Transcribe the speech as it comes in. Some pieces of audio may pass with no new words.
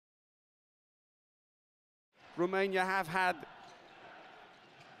Romania have had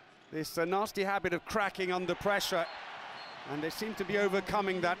this nasty habit of cracking under pressure, and they seem to be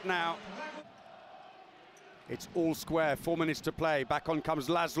overcoming that now. It's all square, 4 minutes to play. Back on comes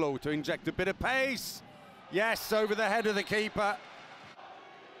Laszlo to inject a bit of pace. Yes, over the head of the keeper.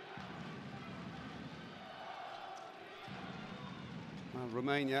 Well,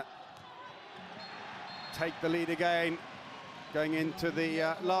 Romania take the lead again, going into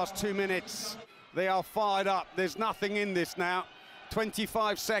the last 2 minutes. They are fired up. There's nothing in this now.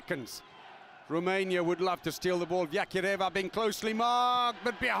 25 seconds. Romania would love to steal the ball. Vyakireva being closely marked,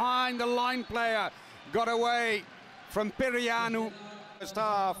 but behind the line player. Got away from Perianu first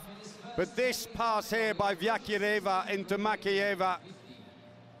half. But this pass here by Vyakireva into Makieva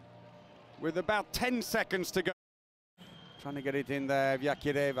with about 10 seconds to go. Trying to get it in there,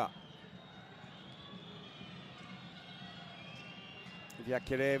 Vyakireva.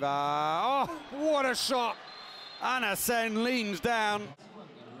 Vyakireva, oh, what a shot! Anna Sen leans down.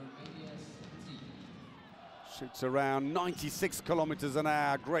 Shoots around 96 kilometers an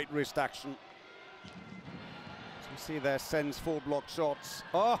hour, great wrist action. So you see there, Sen's 4 block shots.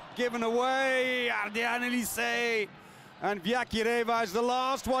 Oh, given away, Ardian Elise. And Vyakireva is the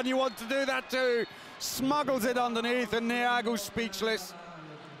last one you want to do that to. Smuggles it underneath, and Neagu's speechless.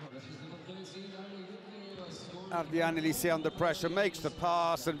 Ardian Elise under pressure, makes the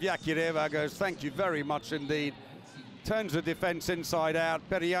pass, and Vyakireva goes, thank you very much indeed. Turns the defense inside out.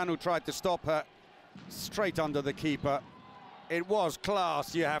 Perianu tried to stop her, straight under the keeper. It was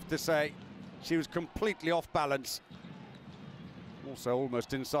class, you have to say. She was completely off balance. Also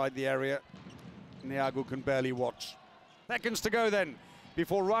almost inside the area. Neagu can barely watch. Seconds to go then,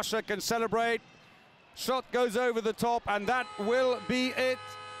 before Russia can celebrate. Shot goes over the top, and that will be it.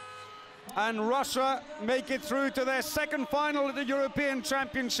 And Russia make it through to their second final at the European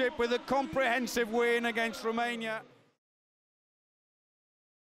Championship with a comprehensive win against Romania.